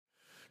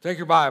Take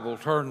your Bible,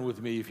 turn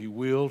with me, if you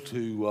will,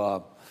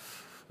 to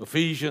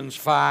Ephesians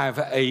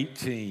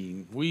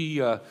 5:18. We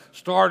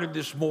started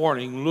this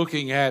morning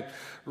looking at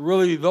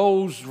really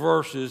those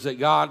verses that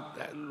God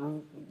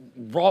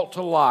brought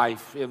to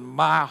life in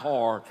my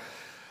heart.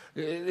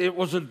 It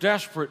was a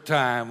desperate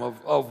time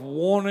of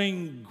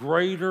wanting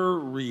greater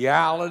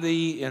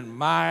reality in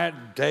my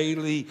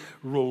daily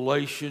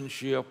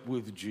relationship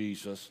with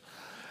Jesus.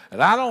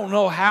 And I don't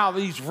know how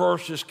these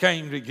verses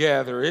came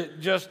together.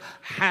 It just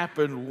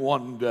happened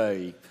one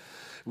day.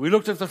 We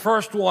looked at the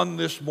first one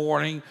this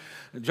morning,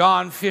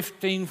 John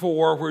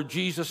 15:4, where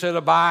Jesus said,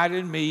 "Abide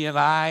in me and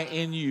I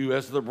in you.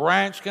 As the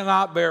branch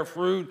cannot bear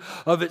fruit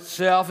of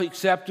itself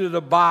except it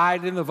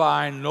abide in the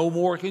vine, no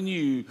more can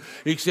you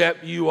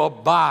except you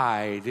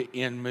abide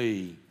in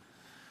me."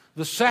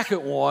 The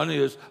second one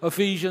is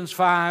Ephesians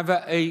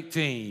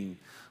 5:18.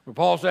 Where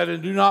Paul said,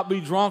 "And do not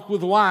be drunk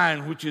with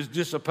wine, which is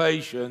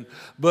dissipation,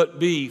 but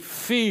be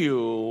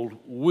filled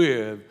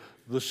with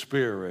the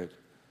Spirit."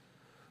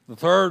 The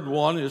third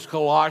one is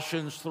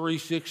Colossians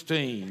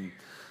 3:16,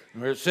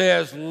 where it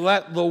says,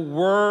 "Let the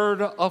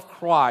word of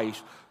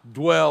Christ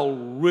dwell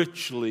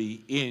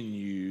richly in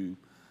you."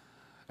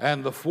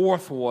 And the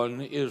fourth one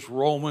is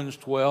Romans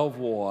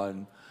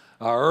 12:1.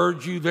 "I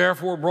urge you,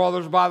 therefore,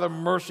 brothers, by the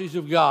mercies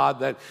of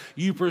God, that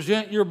you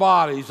present your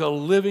bodies a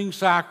living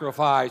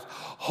sacrifice,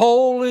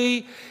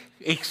 holy,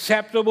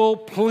 acceptable,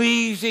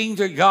 pleasing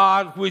to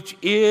God, which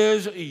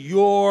is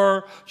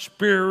your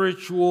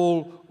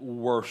spiritual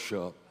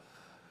worship."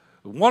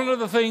 One of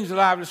the things that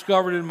I've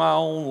discovered in my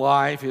own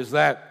life is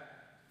that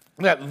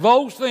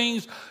those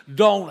things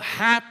don't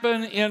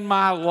happen in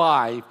my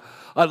life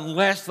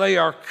unless they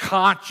are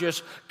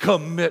conscious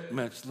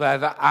commitments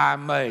that I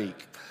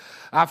make.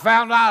 I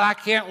found out I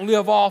can't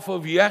live off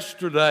of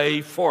yesterday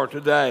for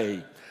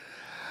today.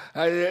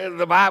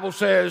 The Bible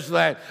says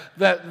that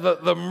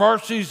the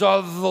mercies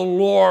of the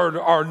Lord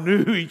are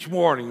new each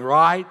morning,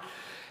 right?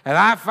 And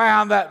I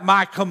found that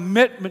my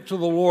commitment to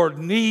the Lord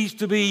needs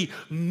to be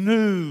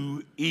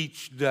new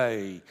each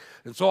day.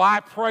 And so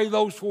I pray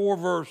those four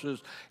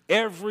verses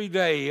every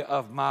day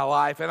of my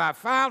life. And I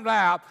found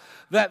out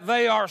that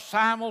they are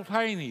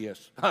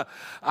simultaneous.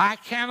 I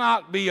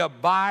cannot be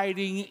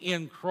abiding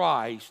in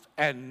Christ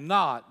and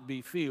not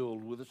be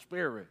filled with the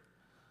Spirit.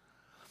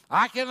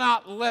 I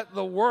cannot let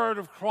the word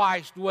of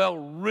Christ dwell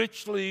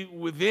richly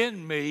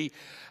within me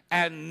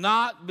and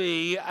not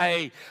be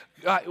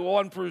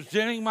one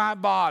presenting my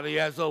body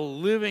as a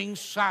living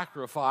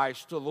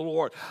sacrifice to the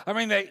Lord. I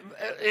mean,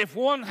 if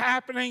one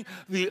happening,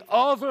 the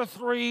other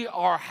three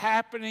are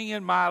happening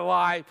in my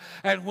life.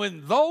 And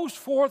when those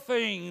four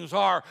things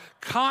are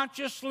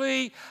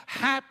consciously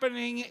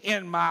happening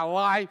in my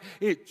life,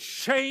 it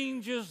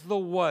changes the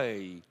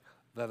way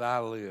that I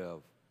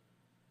live.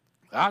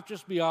 I'll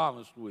just be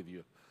honest with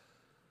you.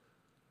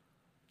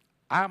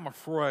 I'm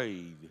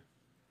afraid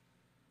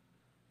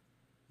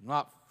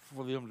not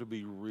for them to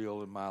be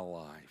real in my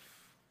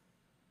life.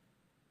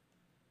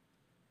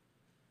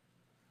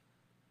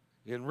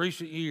 In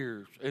recent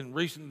years, in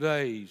recent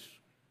days,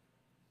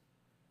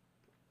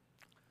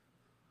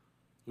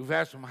 we've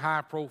had some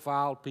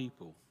high-profile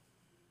people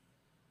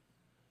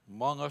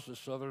among us as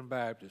Southern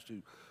Baptists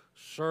who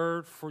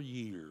served for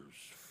years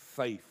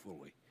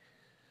faithfully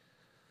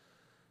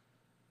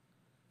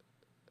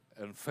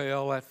and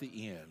fell at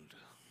the end.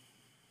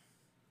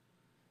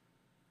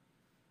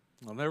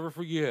 I'll never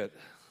forget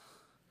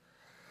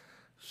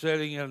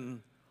sitting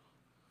in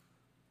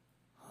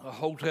a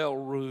hotel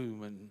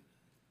room in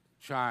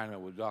China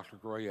with Dr.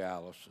 Gray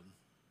Allison,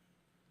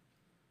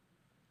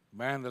 a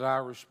man that I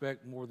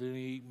respect more than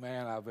any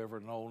man I've ever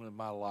known in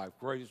my life.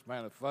 Greatest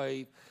man of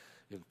faith,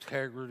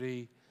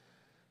 integrity,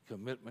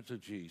 commitment to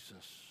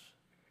Jesus.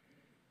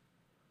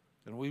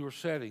 And we were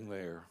sitting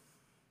there.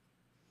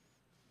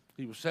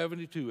 He was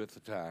 72 at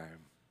the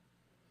time.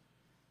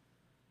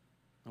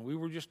 And we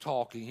were just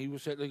talking. He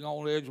was sitting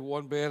on the edge of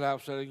one bed, I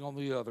was sitting on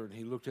the other, and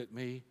he looked at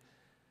me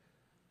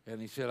and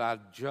he said, "I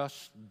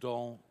just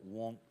don't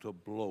want to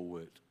blow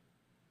it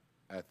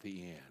at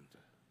the end."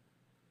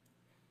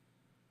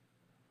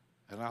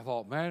 And I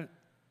thought, man,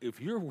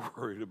 if you're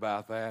worried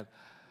about that,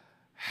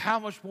 how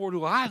much more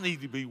do I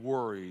need to be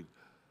worried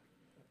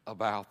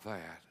about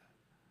that?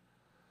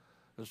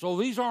 And so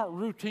these aren't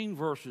routine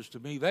verses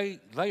to me.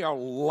 They are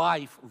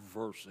life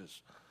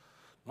verses.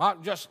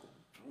 Not just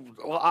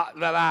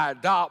that I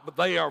adopt, but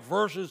they are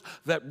verses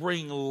that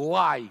bring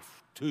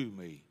life to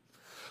me.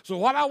 So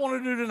what I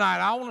want to do tonight,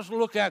 I want us to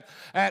look at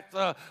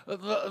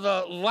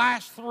the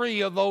last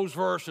three of those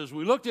verses.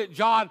 We looked at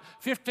John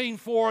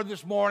 15:4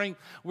 this morning.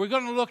 We're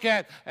going to look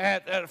at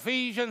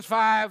Ephesians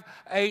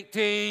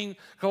 5:18,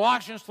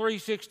 Colossians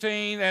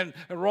 3:16, and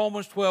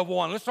Romans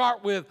 12:1. Let's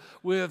start with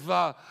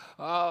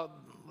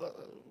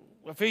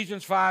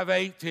Ephesians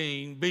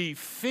 5:18. Be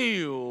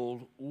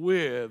filled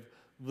with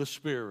the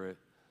Spirit.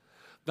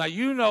 Now,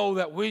 you know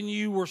that when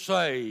you were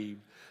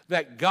saved,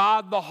 that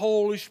God the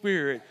Holy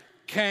Spirit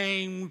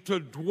came to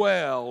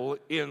dwell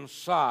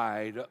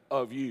inside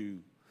of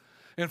you.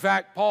 In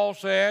fact, Paul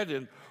said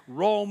in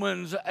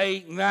Romans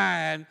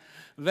 8:9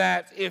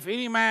 that if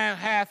any man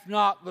hath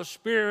not the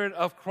Spirit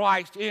of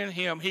Christ in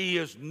him, he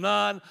is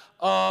none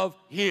of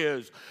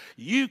his.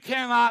 You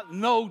cannot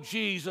know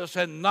Jesus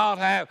and not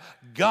have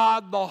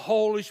God the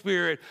Holy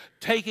Spirit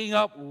taking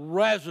up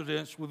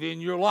residence within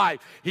your life.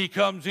 He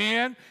comes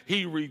in,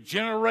 he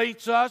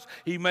regenerates us,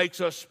 he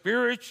makes us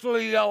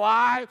spiritually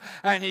alive,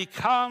 and he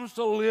comes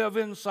to live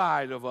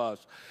inside of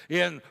us.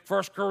 In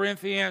 1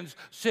 Corinthians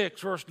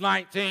 6, verse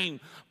 19,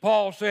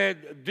 Paul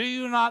said, "Do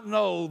you not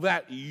know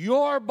that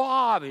your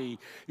body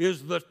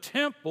is the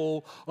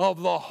temple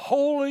of the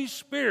Holy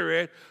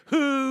Spirit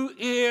who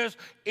is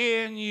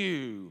in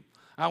you?"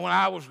 And when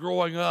I was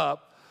growing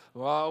up,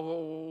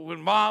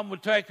 when Mom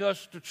would take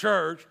us to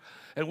church,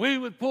 and we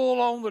would pull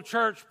on the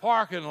church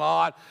parking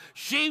lot,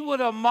 she would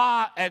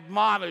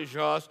admonish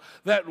us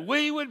that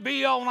we would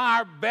be on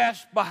our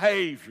best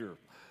behavior.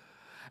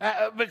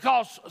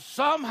 Because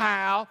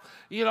somehow,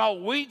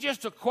 we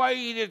just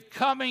equated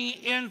coming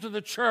into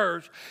the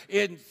church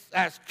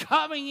as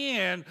coming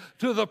in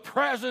to the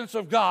presence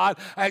of God,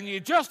 and you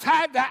just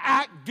had to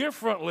act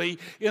differently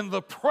in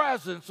the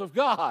presence of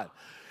God.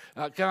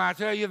 Can I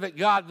tell you that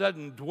God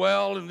doesn't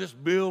dwell in this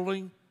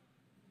building?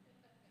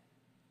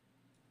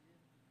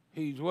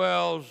 He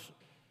dwells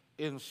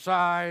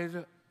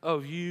inside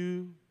of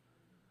you.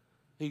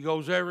 He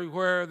goes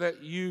everywhere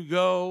that you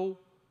go.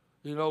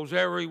 He knows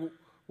every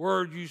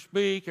word you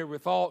speak, every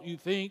thought you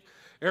think,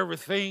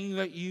 everything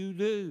that you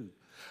do.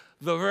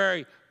 The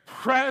very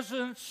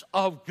presence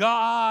of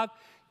God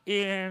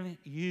in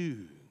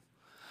you.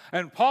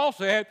 And Paul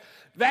said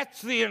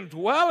that's the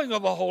indwelling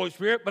of the Holy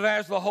Spirit, but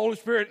as the Holy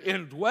Spirit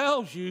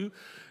indwells you,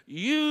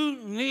 you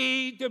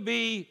need to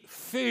be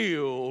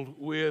filled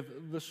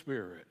with the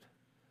Spirit.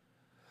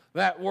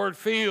 That word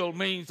filled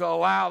means to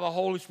allow the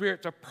Holy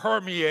Spirit to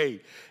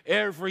permeate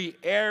every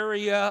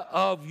area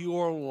of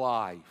your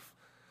life,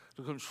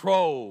 to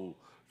control,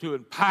 to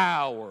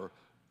empower,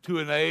 to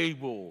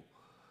enable.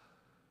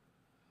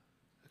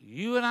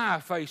 You and I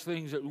face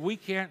things that we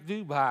can't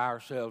do by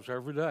ourselves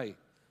every day.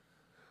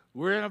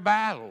 We're in a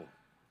battle,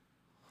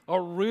 a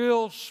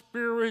real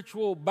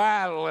spiritual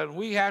battle, and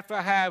we have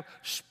to have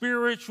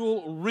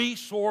spiritual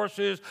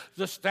resources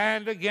to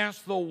stand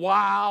against the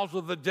wiles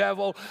of the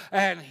devil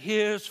and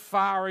his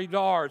fiery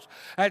darts.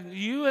 And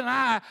you and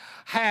I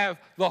have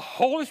the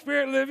Holy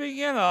Spirit living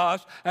in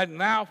us, and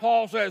now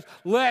Paul says,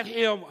 let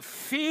him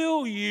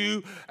fill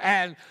you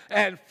and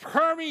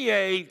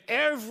permeate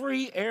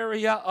every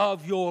area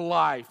of your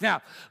life.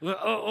 Now,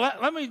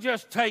 let me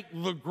just take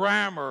the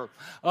grammar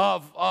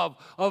of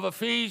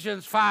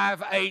Ephesians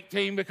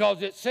 5:18,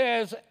 because it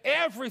says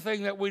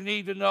everything that we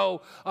need to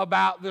know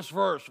about this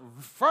verse.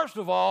 First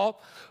of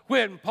all,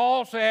 when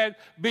Paul said,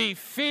 be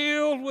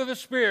filled with the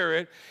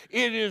Spirit,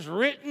 it is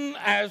written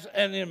as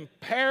an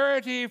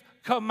imperative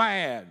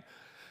command.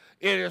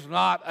 It is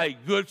not a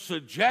good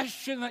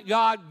suggestion that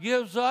God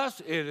gives us.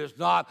 It is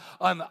not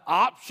an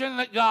option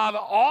that God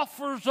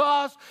offers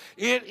us.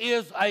 It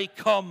is a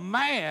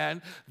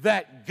command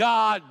that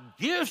God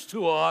gives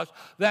to us,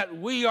 that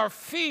we are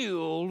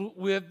filled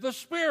with the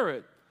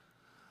Spirit.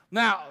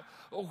 Now,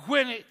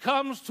 when it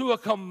comes to a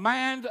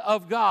command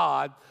of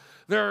God,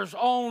 there's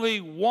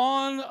only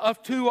one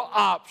of two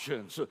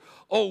options: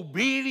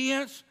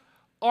 obedience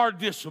or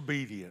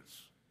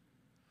disobedience.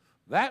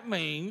 That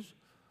means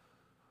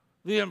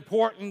the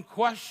important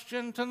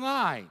question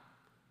tonight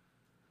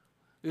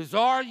is,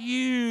 are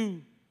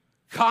you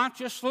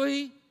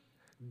consciously,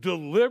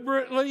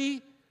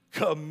 deliberately,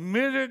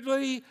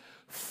 committedly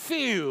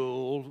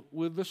filled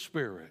with the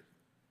Spirit?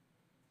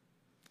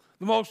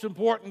 The most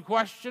important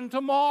question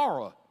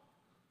tomorrow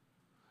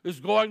is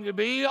going to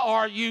be,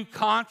 are you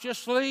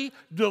consciously,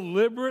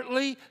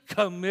 deliberately,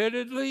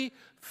 committedly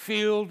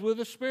filled with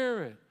the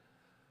Spirit?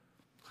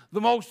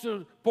 The most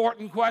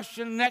important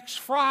question next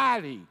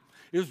Friday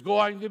is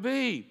going to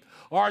be,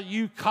 are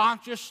you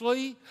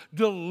consciously,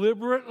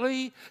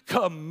 deliberately,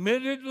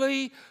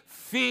 committedly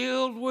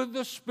filled with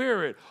the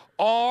Spirit?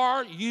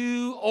 Are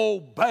you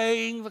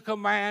obeying the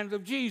command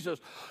of Jesus?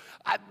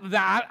 I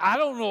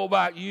don't know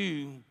about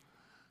you.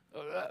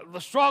 The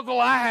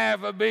struggle I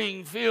have of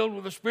being filled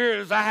with the Spirit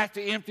is I have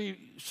to empty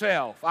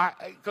self.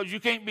 Because you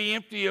can't be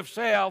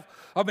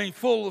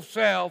full of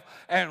self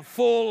and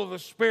full of the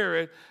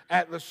Spirit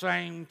at the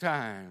same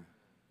time.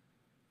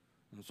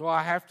 And so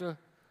I have to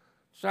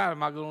decide,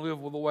 am I going to live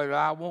with the way that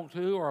I want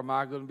to, or am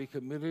I going to be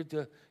committed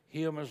to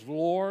Him as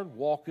Lord,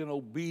 walk in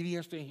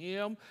obedience to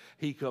Him?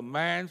 He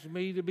commands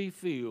me to be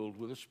filled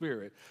with the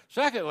Spirit.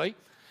 Secondly,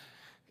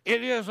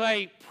 it is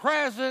a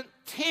present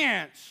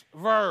tense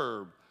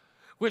verb,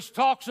 which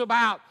talks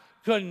about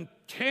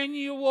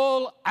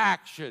continual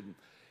action.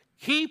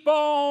 Keep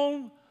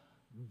on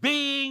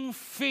being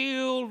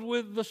filled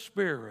with the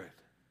Spirit.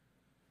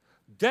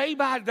 Day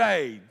by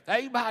day,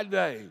 day by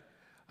day.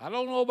 I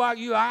don't know about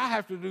you, I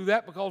have to do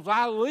that because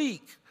I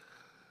leak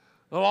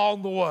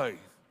along the way.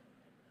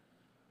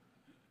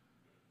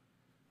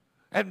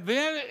 And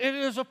then it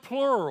is a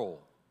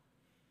plural.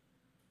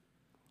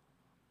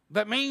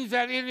 That means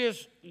that it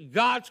is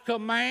God's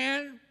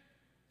command,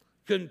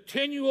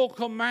 continual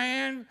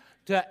command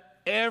to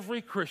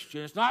every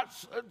Christian. It's not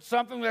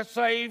something that's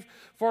saved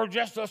for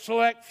just a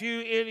select few.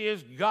 It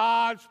is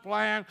God's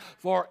plan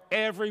for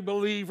every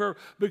believer,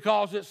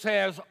 because it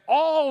says,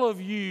 all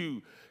of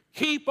you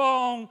keep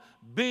on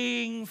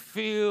being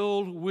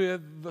filled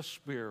with the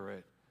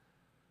Spirit.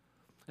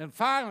 And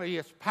finally,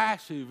 it's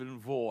passive in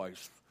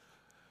voice.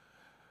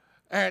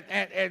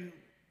 And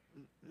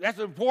that's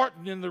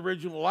important in the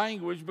original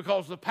language,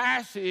 because the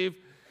passive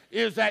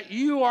is that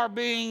you are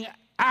being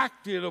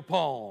acted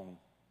upon.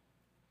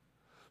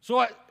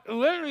 So it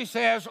literally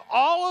says,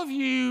 all of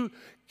you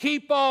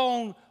keep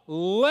on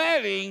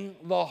letting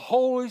the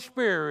Holy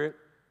Spirit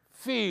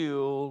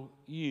fill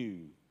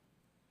you.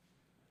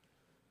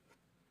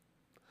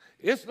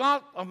 It's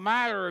not a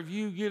matter of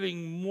you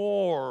getting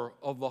more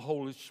of the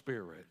Holy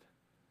Spirit.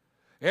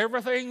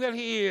 Everything that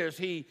He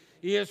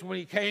is when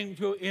He came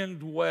to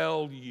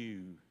indwell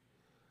you.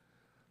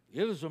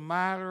 It is a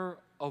matter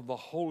of the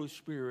Holy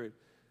Spirit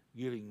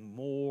getting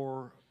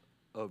more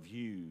of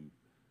you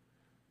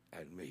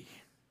and me.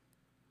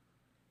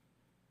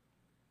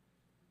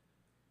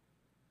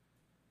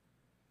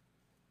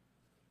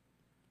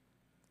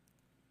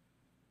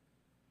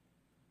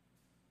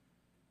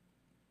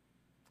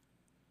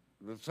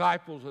 The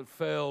disciples had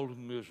failed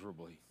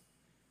miserably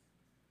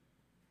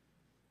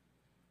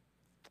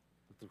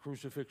at the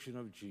crucifixion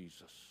of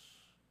Jesus.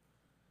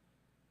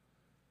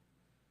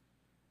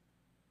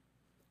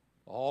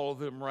 All of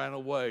them ran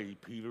away.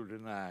 Peter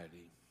denied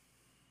Him.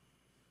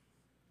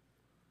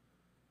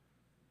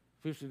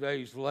 50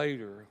 days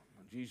later,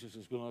 Jesus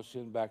is going to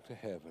ascend back to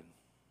heaven.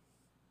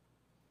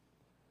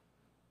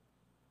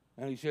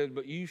 And He said,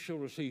 but you shall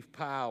receive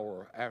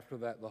power after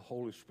that the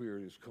Holy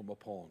Spirit has come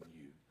upon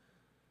you.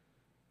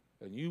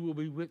 And you will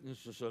be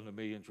witnesses unto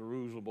me in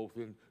Jerusalem, both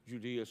in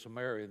Judea,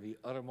 Samaria, and the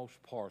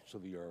uttermost parts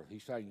of the earth.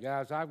 He's saying,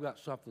 guys, I've got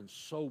something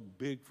so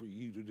big for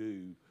you to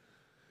do,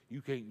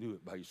 you can't do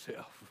it by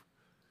yourself.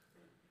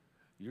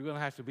 You're going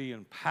to have to be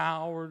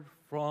empowered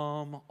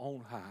from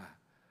on high.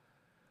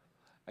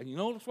 And you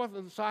notice what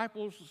the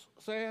disciples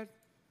said?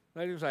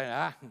 They didn't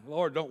say,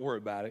 Lord, don't worry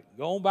about it.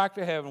 Go on back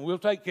to heaven. We'll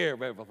take care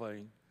of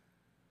everything.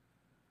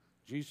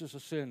 Jesus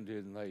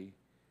ascended, and they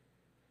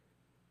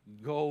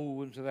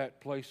go into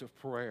that place of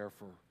prayer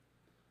for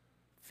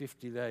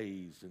 50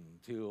 days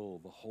until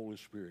the Holy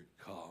Spirit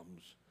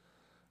comes,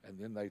 and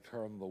then they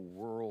turn the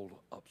world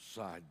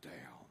upside down.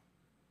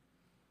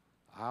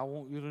 I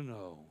want you to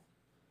know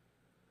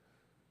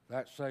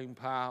that same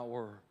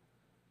power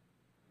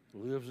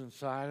lives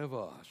inside of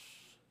us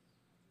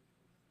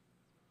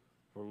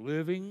for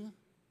living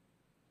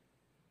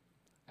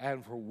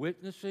and for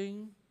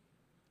witnessing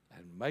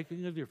and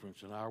making a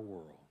difference in our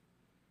world.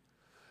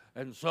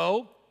 And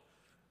so,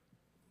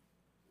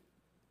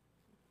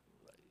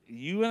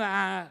 you and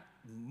I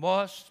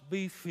must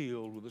be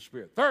filled with the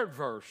Spirit. Third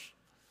verse,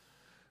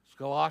 it's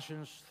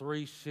Colossians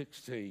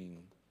 3:16.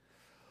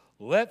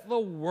 Let the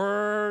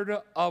word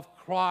of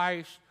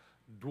Christ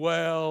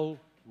dwell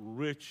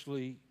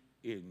richly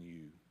in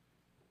you.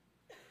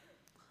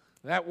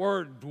 That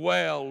word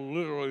dwell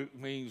literally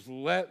means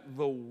let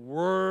the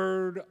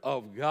word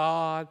of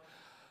God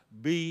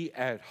be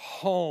at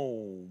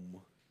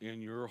home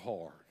in your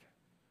heart.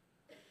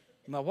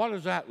 Now, what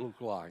does that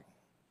look like?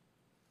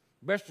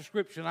 Best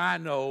description I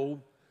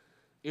know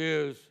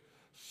is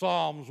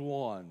Psalms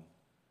 1.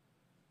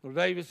 Where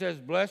David says,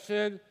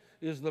 blessed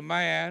is the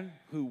man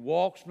who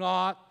walks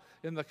not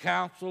in the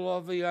counsel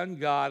of the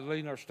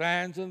ungodly, nor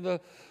stands in the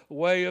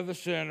way of the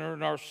sinner,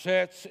 nor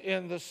sits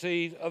in the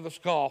seat of the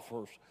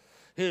scoffers.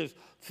 His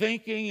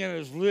thinking and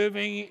his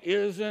living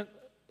isn't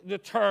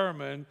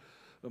determined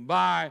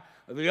by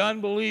the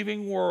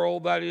unbelieving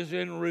world that is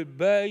in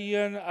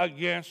rebellion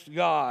against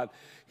God.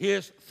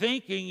 His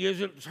thinking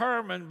isn't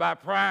determined by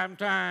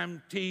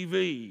primetime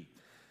TV.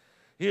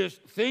 His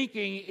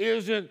thinking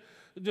isn't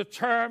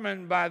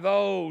determined by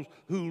those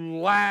who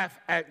laugh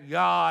at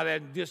God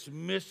and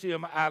dismiss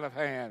Him out of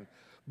hand.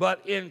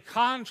 But in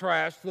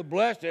contrast, the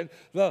blessed,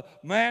 the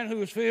man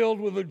who is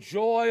filled with the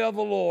joy of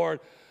the Lord,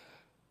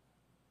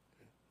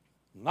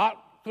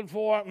 not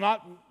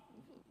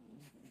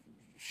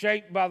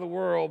shaped by the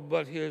world,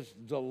 but his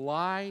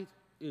delight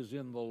is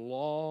in the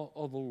law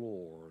of the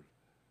Lord.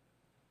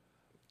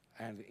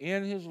 And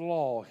in His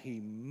law,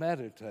 he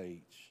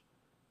meditates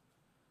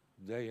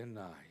day and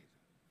night.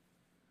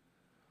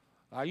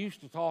 I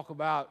used to talk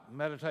about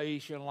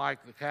meditation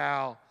like the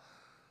cow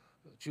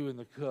chewing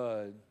the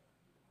cud,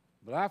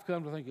 but I've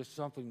come to think it's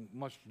something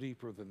much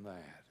deeper than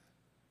that.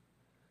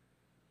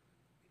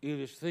 It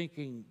is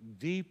thinking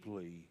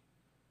deeply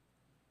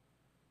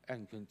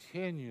and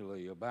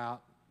continually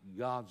about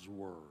God's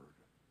Word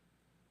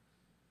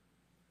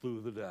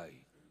through the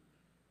day.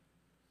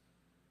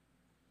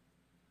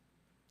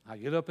 I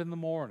get up in the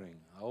morning,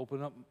 I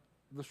open up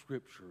the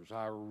Scriptures,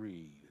 I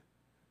read.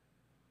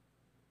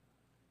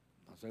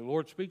 I say,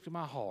 Lord, speak to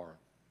my heart.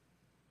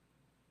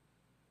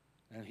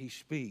 And He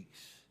speaks.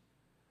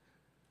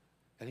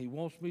 And He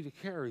wants me to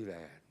carry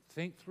that.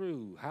 Think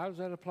through, how does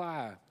that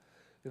apply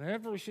in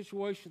every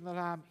situation that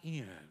I'm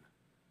in?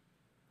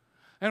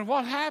 And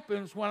what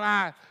happens when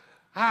I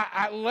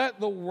I let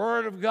the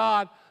Word of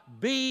God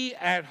be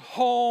at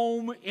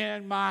home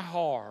in my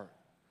heart.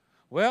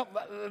 Well,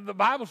 the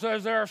Bible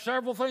says there are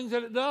several things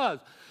that it does.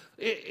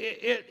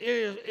 It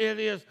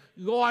is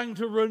going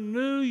to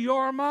renew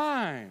your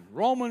mind.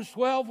 Romans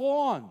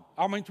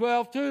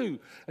 12:2.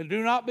 And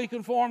do not be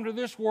conformed to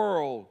this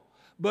world,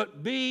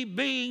 but be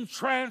being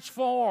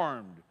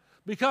transformed,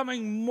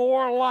 becoming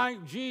more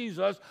like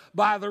Jesus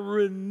by the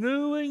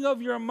renewing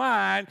of your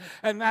mind.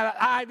 And that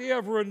idea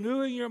of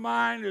renewing your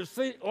mind is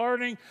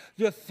learning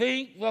to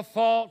think the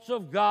thoughts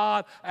of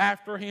God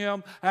after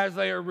Him as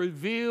they are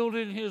revealed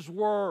in His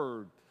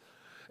Word.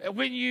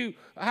 When you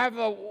have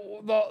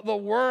the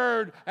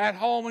Word at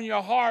home in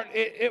your heart,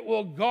 it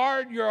will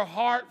guard your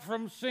heart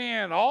from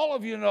sin. All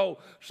of you know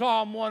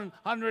Psalm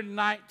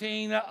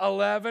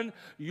 119:11.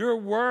 Your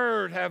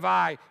Word have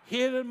I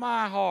hid in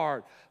my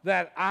heart,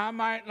 that I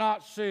might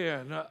not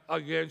sin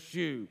against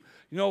you.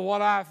 You know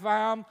what I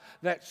found?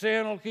 That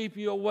sin will keep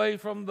you away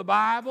from the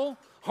Bible,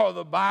 or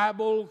the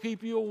Bible will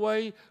keep you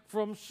away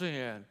from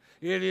sin.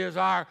 It is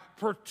our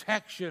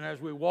protection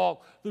as we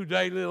walk through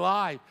daily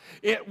life.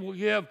 It will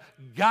give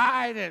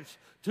guidance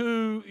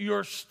to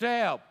your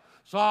step.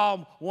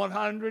 Psalm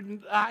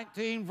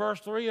 119, verse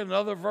 3,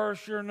 another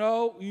verse you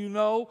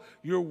know,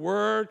 your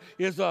word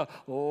is a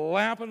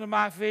lamp unto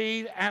my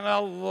feet and a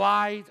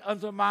light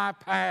unto my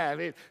path.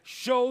 It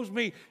shows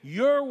me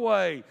your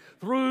way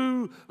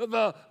through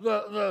the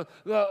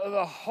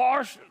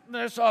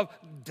harshness of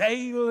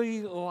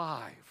daily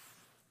life.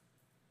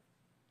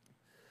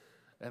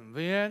 And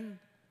then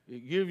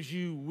it gives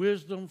you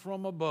wisdom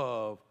from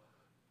above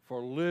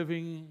for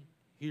living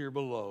here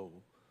below.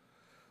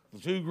 The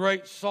two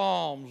great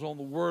Psalms on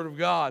the Word of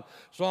God.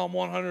 Psalm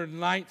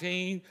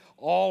 119,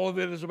 all of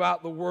it is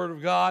about the Word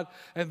of God.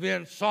 And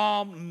then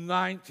Psalm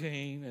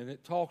 19, and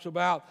it talks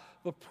about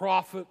the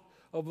prophet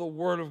of the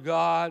Word of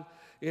God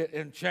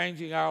in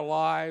changing our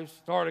lives.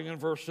 Starting in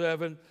verse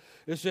 7,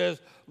 it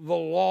says, the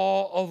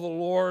law of the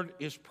Lord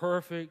is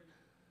perfect,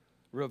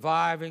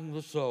 reviving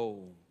the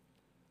soul.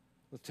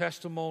 The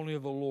testimony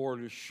of the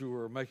Lord is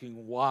sure,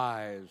 making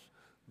wise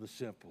the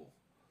simple.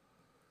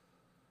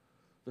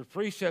 The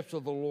precepts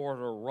of the Lord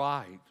are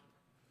right,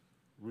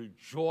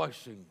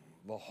 rejoicing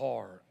the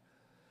heart.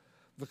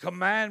 The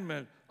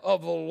commandment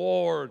of the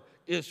Lord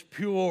is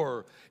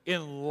pure,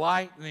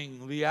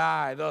 enlightening the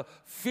eye. The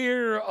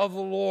fear of the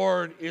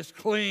Lord is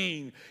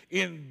clean,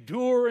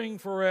 enduring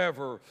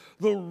forever.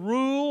 The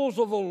rules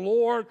of the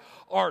Lord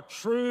are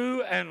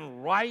true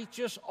and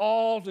righteous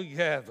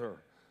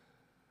altogether.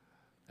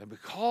 And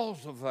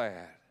because of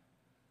that,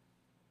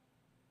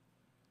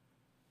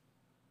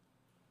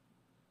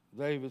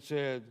 David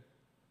said,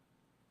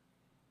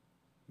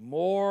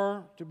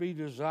 more to be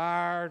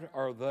desired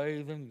are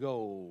they than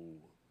gold,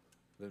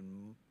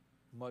 than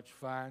much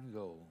fine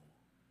gold.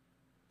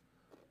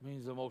 It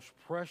means the most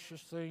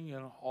precious thing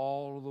in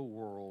all of the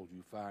world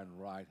you find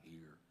right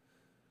here.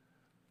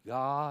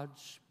 God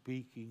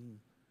speaking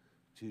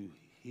to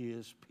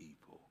His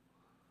people.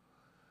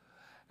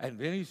 And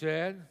then he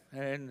said,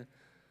 and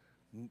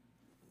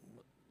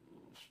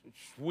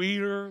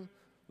sweeter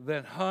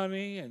than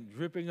honey and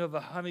dripping of the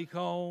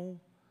honeycomb.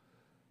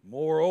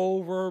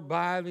 Moreover,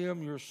 by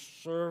them your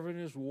servant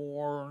is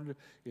warned.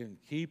 In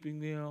keeping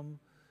them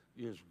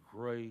is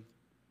great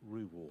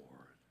reward.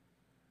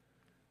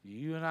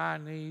 You and I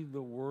need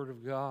the Word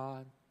of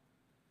God.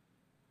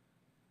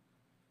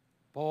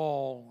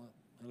 Paul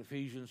in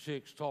Ephesians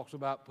 6 talks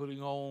about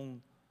putting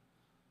on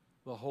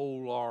the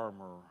whole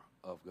armor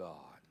of God.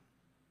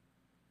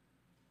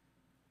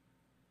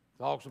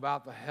 Talks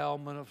about the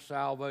helmet of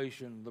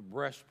salvation, the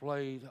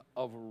breastplate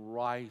of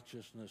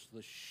righteousness,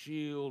 the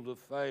shield of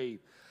faith,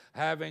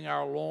 having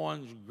our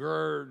loins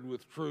girded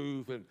with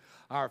truth and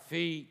our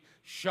feet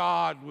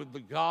shod with the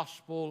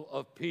gospel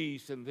of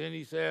peace. And then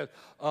he says,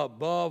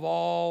 above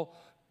all,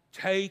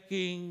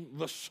 taking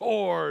the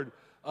sword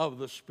of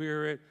the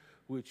Spirit,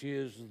 which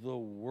is the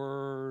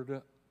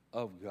Word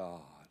of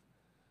God.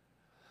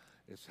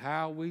 It's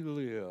how we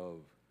live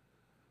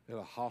in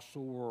a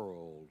hostile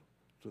world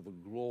to the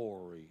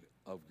glory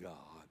of God,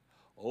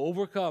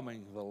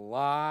 overcoming the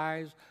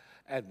lies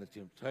and the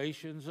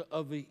temptations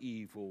of the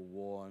evil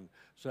one,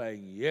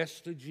 saying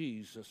yes to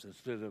Jesus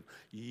instead of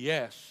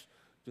yes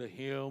to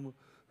him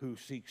who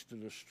seeks to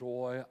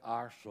destroy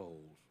our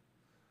souls.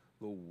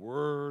 The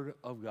Word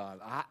of God.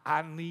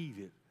 I need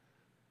it.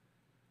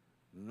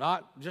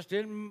 Not just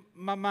in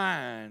my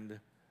mind.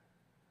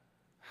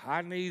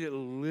 I need it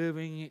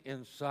living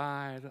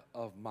inside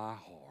of my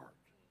heart.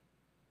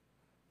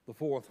 The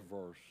fourth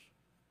verse.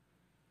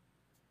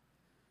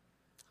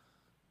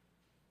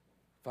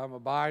 If I'm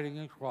abiding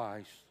in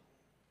Christ,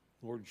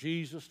 Lord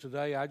Jesus,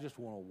 today I just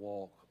want to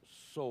walk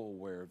so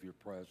aware of your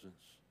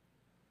presence.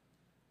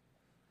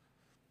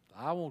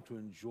 I want to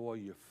enjoy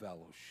your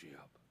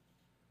fellowship.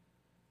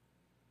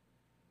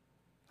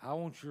 I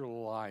want your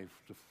life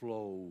to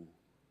flow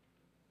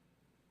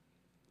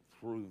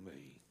through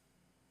me.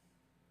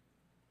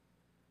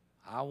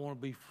 I want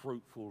to be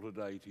fruitful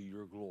today to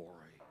your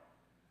glory.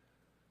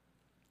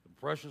 The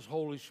precious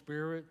Holy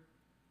Spirit,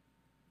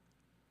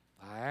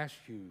 I ask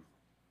you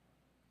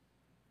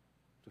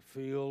to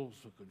feel,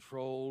 to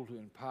control, to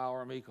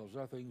empower me, because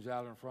there are things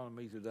out in front of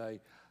me today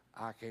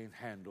I can't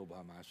handle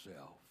by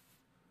myself.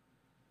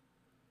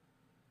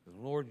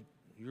 And Lord,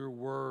 your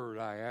word,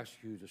 I ask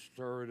you to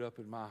stir it up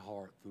in my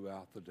heart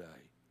throughout the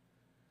day.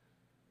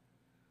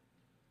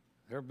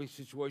 There'll be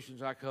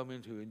situations I come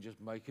into and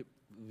just make it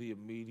the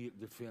immediate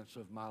defense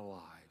of my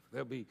life.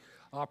 There'll be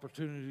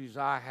opportunities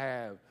I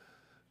have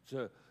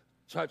to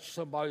touch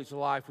somebody's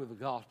life with the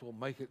gospel,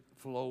 make it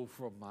flow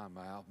from my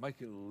mouth,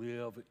 make it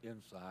live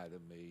inside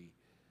of me.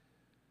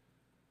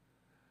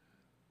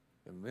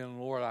 And then,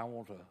 Lord, I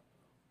want to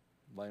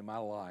lay my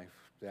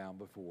life down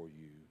before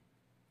you.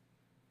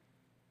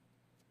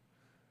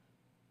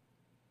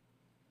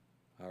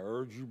 I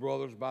urge you,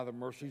 brothers, by the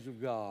mercies of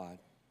God,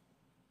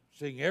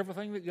 seeing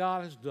everything that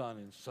God has done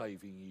in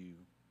saving you,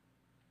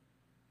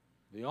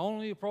 the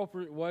only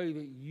appropriate way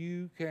that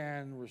you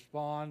can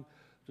respond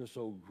to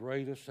so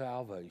great a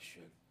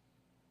salvation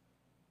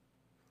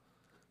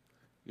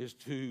is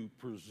to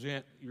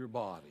present your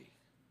body.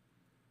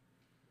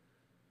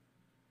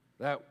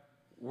 That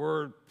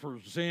word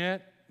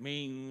present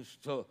means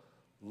to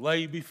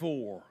lay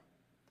before.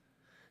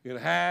 It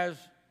has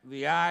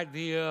the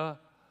idea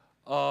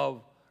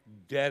of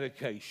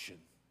dedication.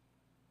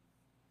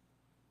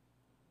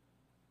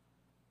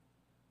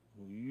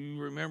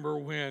 You remember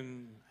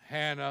when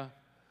Hannah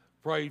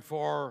prayed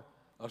for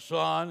a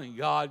son and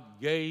God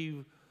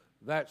gave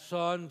that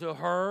son to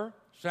her,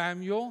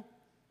 Samuel,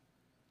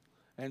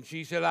 and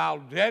she said, I'll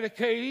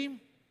dedicate him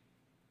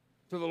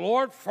to the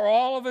Lord for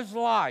all of his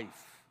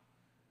life.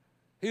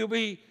 He'll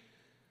be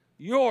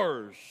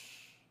yours.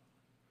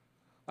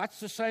 That's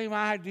the same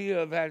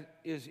idea that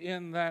is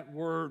in that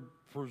word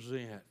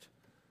present.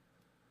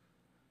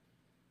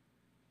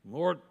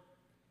 Lord,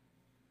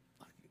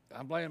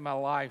 I'm laying my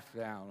life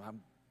down.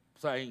 I'm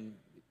saying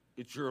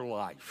it's your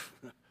life.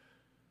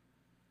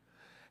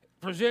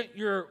 Present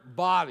your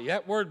body.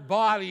 That word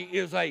body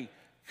is a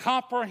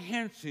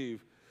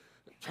comprehensive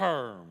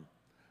term.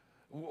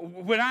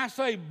 When I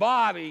say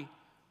body,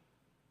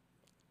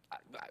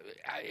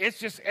 it's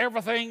just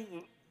everything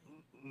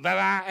that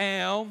I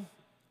am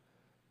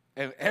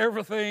and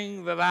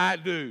everything that I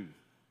do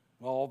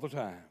all the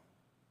time.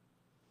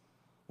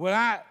 When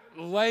I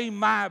lay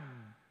my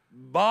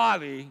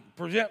body,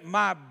 present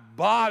my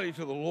body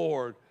to the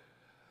Lord,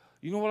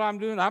 you know what I'm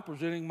doing? I'm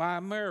presenting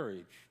my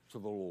marriage to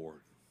the Lord.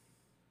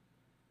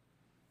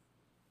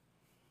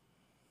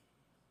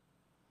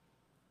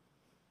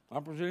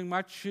 I'm presenting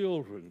my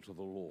children to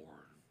the Lord,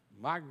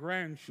 my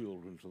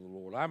grandchildren to the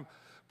Lord. I'm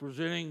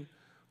presenting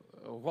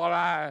what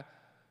I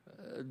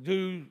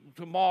do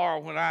tomorrow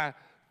when I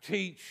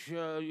teach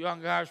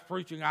young guys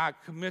preaching. I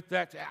commit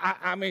that to,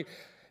 I mean,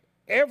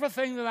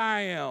 everything that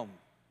I am,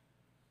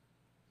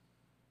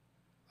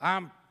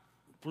 I'm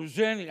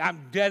presenting,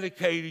 I'm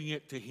dedicating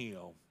it to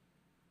Him.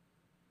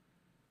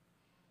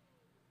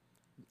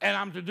 And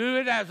I'm to do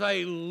it as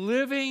a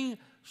living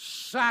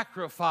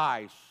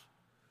sacrifice,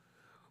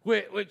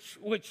 which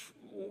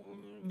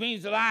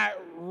means that I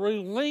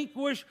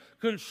relinquish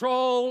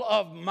control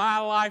of my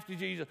life to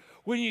Jesus.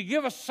 When you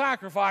give a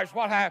sacrifice,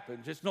 what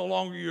happens? It's no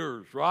longer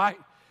yours, right?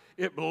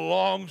 It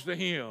belongs to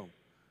Him.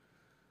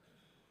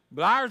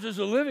 But ours is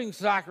a living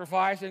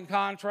sacrifice in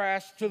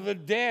contrast to the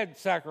dead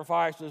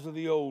sacrifices of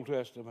the Old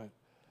Testament.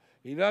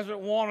 He doesn't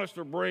want us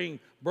to bring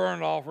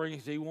burnt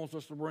offerings. He wants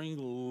us to bring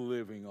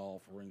living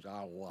offerings,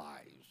 our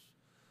lives.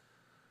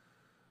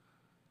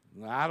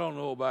 Now, I don't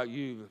know about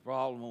you. The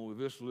problem with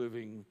this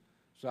living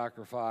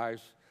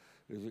sacrifice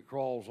is it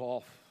crawls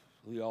off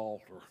the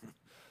altar.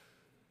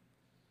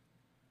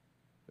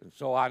 And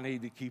so I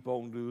need to keep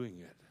on doing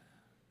it.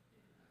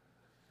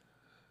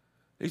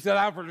 He said,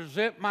 I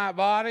present my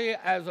body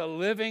as a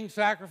living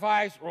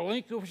sacrifice,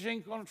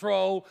 relinquishing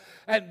control.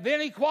 And then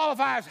he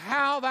qualifies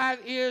how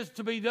that is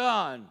to be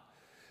done.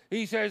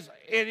 He says,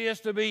 it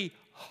is to be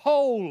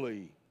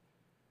holy.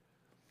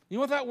 You know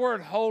what that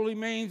word holy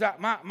means?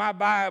 My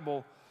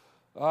Bible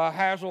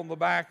has on the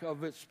back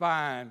of its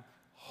spine,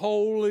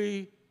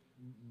 Holy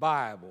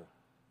Bible.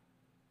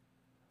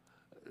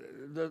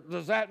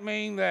 Does that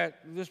mean that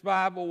this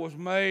Bible was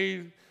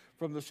made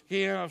from the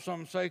skin of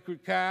some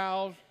sacred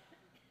cows?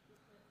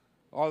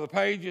 Or the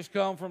pages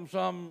come from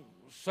some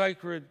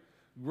sacred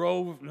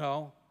grove?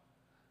 No.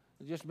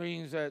 It just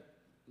means that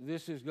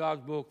this is God's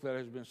book that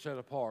has been set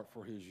apart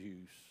for His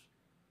use.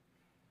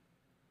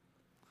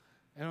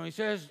 And when He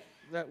says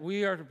that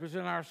we are to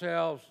present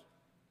ourselves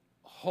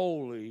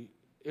holy,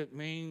 it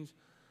means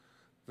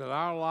that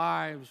our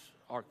lives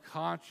are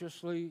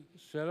consciously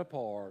set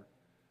apart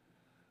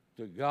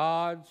to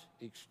God's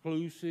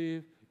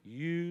exclusive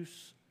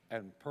use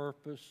and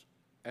purpose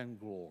and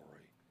glory.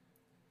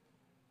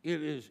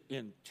 It is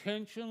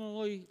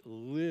intentionally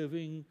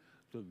living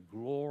to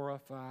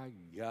glorify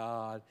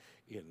God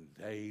in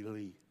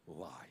daily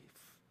life.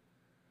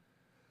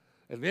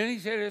 And then he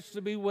said it's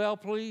to be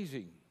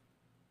well-pleasing.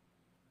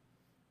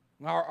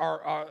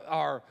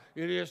 It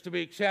is to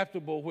be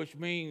acceptable, which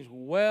means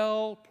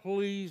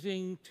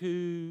well-pleasing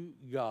to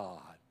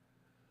God.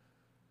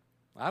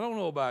 I don't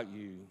know about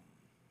you.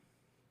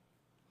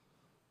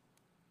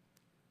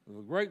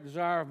 The great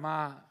desire of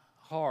my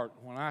heart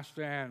when I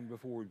stand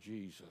before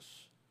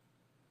Jesus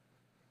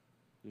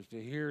is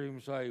to hear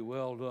him say,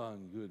 "Well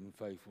done, good and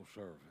faithful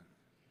servant."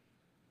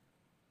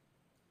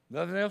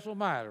 Nothing else will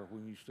matter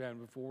when you stand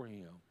before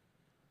him.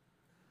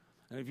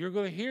 And if you're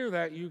going to hear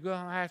that, you're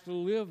going to have to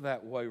live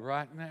that way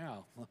right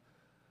now.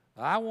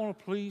 I want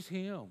to please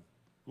him,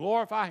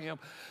 glorify him.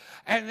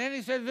 And then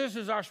he said this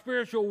is our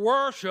spiritual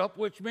worship,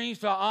 which means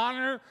to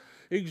honor,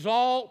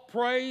 exalt,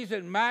 praise,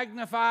 and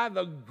magnify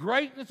the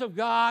greatness of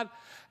God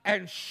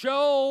and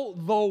show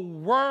the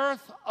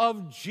worth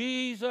of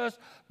Jesus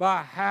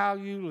by how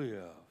you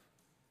live.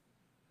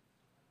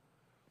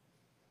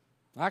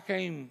 I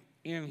came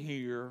in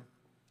here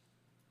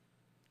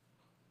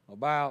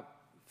about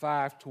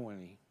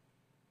 5:20.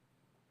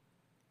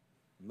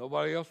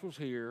 Nobody else was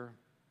here.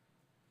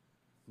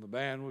 The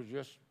band was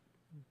just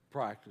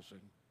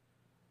practicing.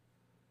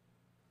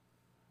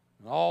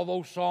 And all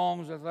those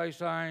songs that they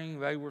sang,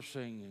 they were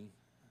singing.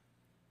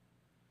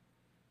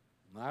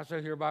 And I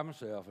sat here by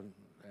myself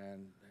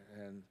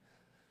and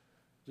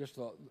just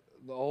the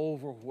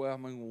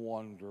overwhelming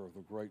wonder of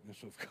the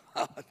greatness of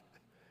God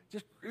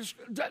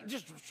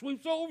just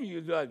sweeps over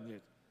you, doesn't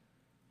it?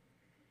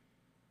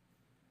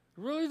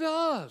 It really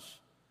does.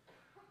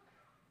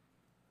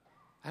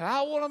 And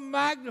I want to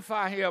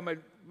magnify him.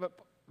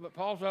 But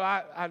Paul said,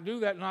 I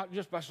do that not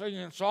just by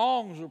singing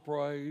songs of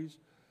praise,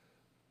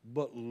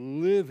 but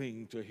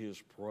living to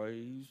his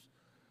praise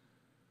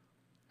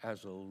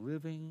as a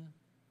living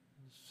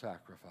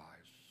sacrifice.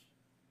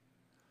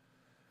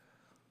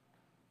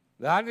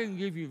 Now, I didn't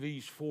give you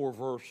these 4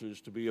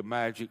 verses to be a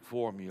magic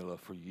formula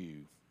for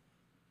you.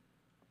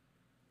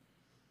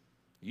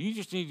 You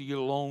just need to get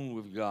alone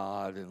with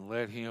God and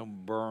let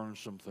him burn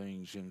some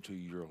things into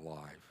your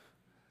life.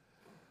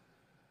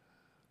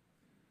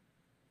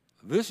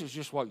 This is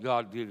just what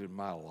God did in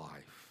my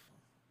life.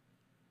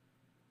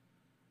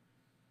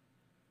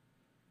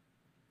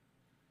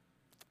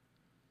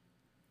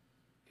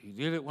 He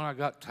did it when I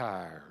got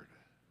tired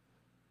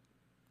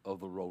of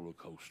the roller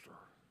coaster.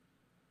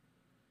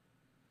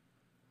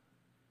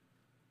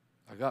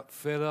 I got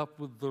fed up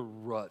with the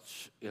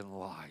ruts in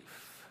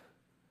life.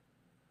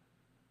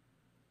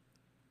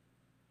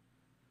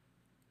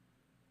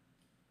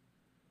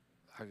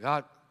 I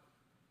got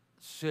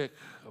sick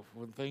of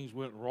when things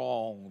went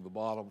wrong, the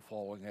bottom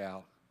falling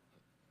out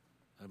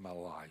in my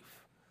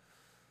life.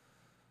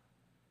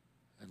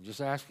 And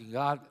just asking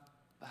God,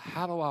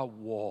 how do I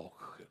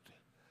walk it?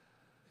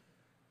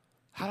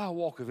 How do I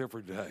walk it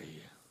every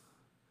day?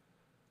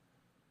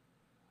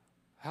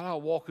 How do I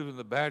walk it in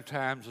the bad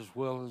times as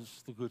well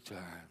as the good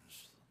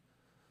times?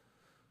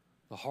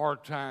 The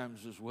hard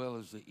times as well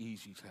as the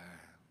easy times?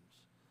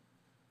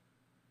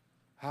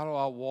 How do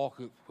I walk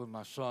it when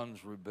my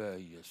son's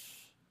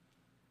rebellious?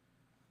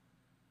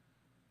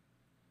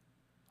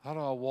 How do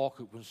I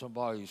walk it when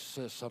somebody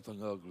says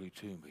something ugly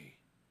to me?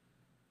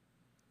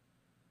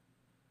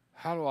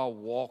 How do I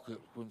walk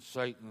it when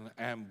Satan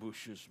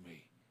ambushes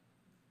me?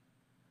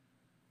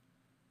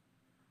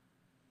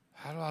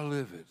 How do I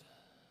live it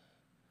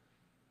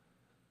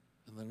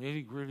in the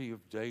nitty-gritty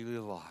of daily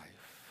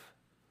life?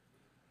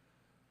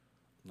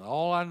 And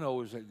all I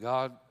know is that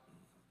God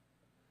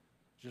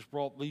just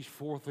brought these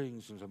 4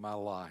 things into my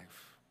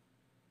life.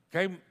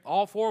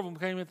 All 4 of them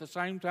came at the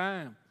same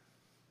time.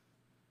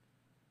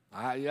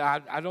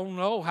 I don't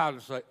know how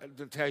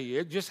to tell you.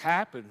 It just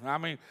happened. I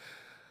mean,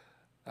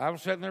 I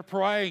was sitting there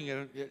praying,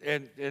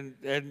 and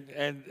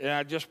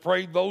I just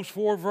prayed those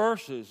 4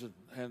 verses,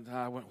 and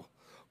I went,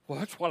 well,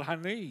 that's what I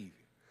need.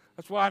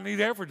 That's what I need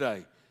every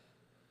day.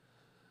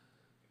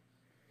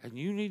 And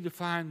you need to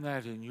find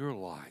that in your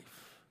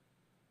life.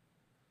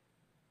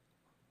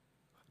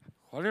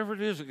 Whatever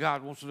it is that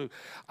God wants to do,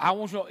 I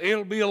want you to know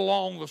it'll be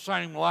along the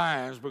same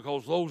lines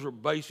because those are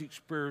basic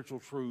spiritual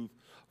truths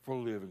for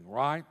living,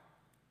 right?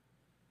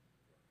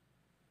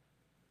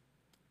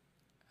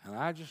 And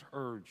I just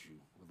urge you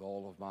with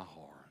all of my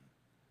heart,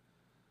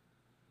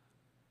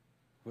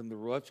 when the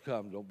ruts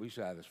come, don't be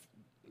satisfied.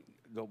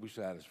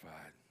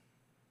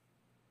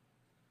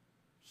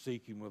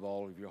 Seek him with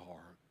all of your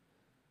heart.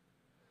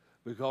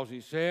 Because he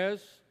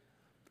says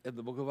in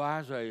the book of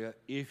Isaiah,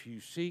 if you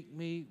seek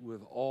me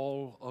with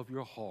all of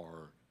your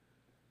heart,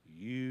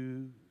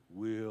 you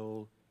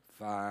will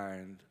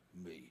find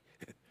me.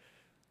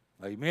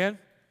 Amen?